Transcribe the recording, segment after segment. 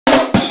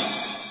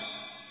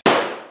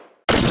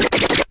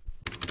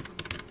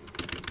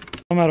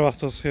Hər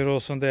vaxtınız xeyir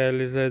olsun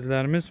dəyərli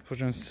izləyicilərimiz.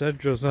 Bugün sizə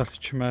gözəl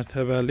 2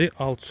 mərtəbəli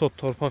 6 sot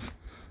torpaq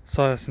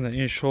sahəsində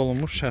inşa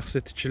olunmuş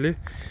şəxsi tikili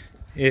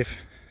ev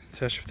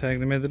çəkib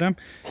təqdim edirəm.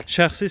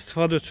 Şəxsi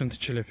istifadə üçün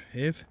tikilib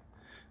ev.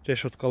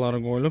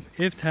 Reşotkaları qoyulub.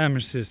 Ev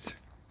təmirsizdir.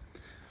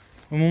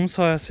 Ümumi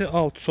sahəsi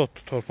 6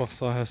 sotdur torpaq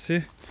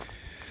sahəsi.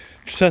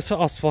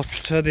 Küçəsi asfalt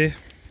küçədir.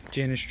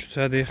 Geniş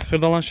küçədir.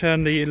 Xırdalan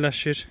şəhərində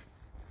yerləşir.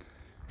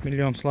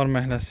 Milyoncular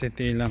məhəlləsi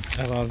deyilən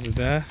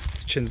ərazidə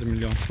 2-ci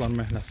Milyoncular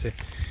məhəlləsi.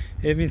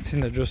 Evin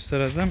içində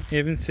göstərəcəm.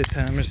 Evin içi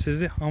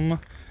təmirsizdir, amma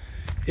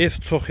ev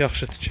çox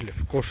yaxşı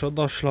tikilib. Qoşa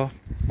daşla,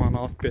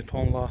 manat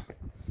betonla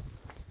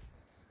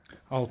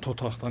 6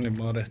 otaqdan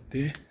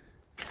ibarətdir.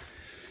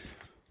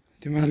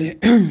 Deməli,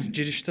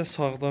 girişdə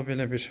sağda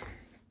belə bir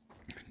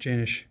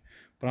geniş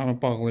buranı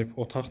bağlayıb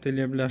otaq da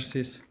eləyə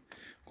bilərsiniz.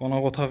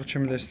 Qonaq otağı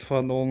kimi də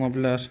istifadə oluna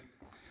bilər.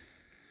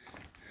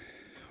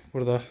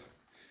 Burada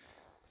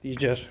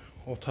digər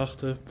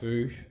otaqdır,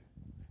 böyük.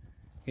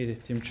 Qeyd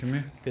etdiyim kimi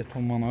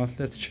beton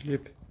monolitlə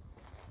tikilib,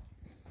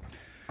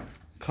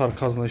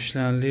 karkazla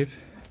işlənilib.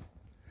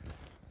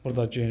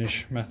 Burada geniş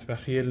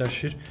mətbəx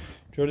yerləşir.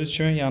 Gördüyünüz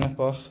kimi, yəni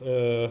bax,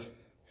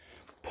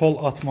 pol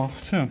atmaq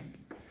üçün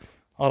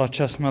ara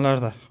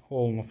kəsmələr də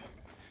olunub.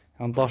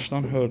 Yəni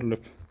daşdan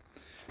hörülüb.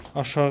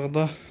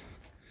 Aşağıda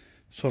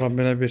sonra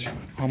belə bir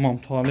hamam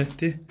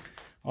tualetdir.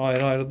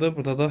 Ayrı-ayrıdır.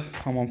 Burada da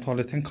hamam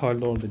tualetin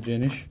koridordur,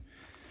 geniş.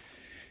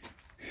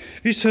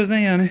 Bir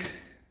sözlə, yəni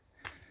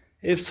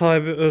ev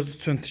sahibi öz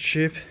üçün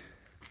tikib.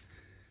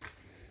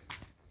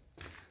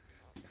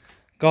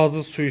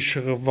 Qazı su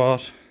işığı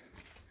var.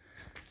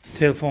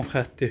 Telefon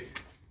xətti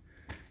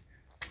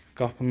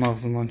qapının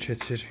ağzından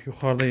keçir.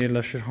 Yuxarıda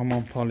yerləşir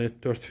hamam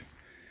tualet, 4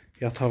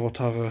 yataq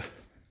otağı.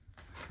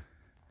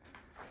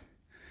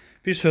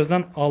 Bir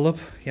sözdən alıb,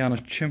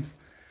 yəni kim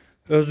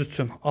öz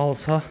üçün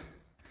alsa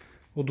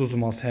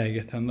uduzmaz,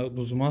 həqiqətən də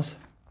uduzmaz.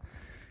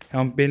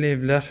 Yəni belə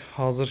evlər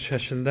hazır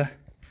şəkildə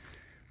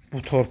bu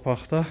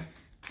torpaqda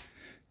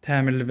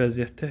təmirli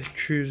vəziyyətdə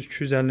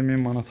 200-250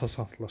 min manata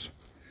satılır.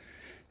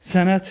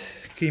 Sənət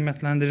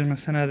qiymətləndirilmə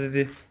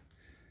sənədidir.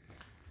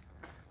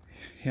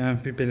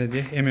 Yəni bir belə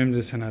deyək,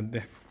 MMC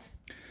sənədidir.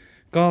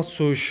 Qaz,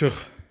 su, işıq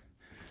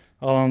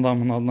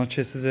adamın adına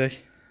kececek.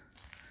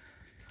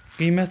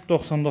 Qiymət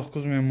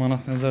 99 min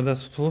manat nəzərdə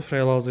tutulub.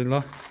 Real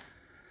ilə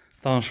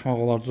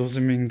danışmaq olar.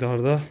 Cüzi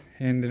miqdarda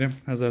endirim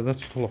nəzərdə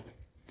tutulub.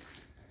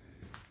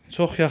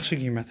 Çox yaxşı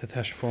qiymətə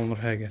təşrif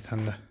olunur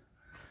həqiqətən də.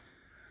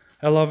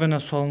 Əlavə nə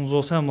sualınız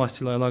olsa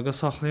əmlakçı ilə əlaqə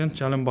saxlayın.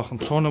 Gəlin baxın,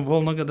 çoğunu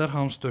boluna qədər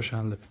hamısı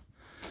döşənilib.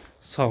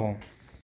 Sağ olun.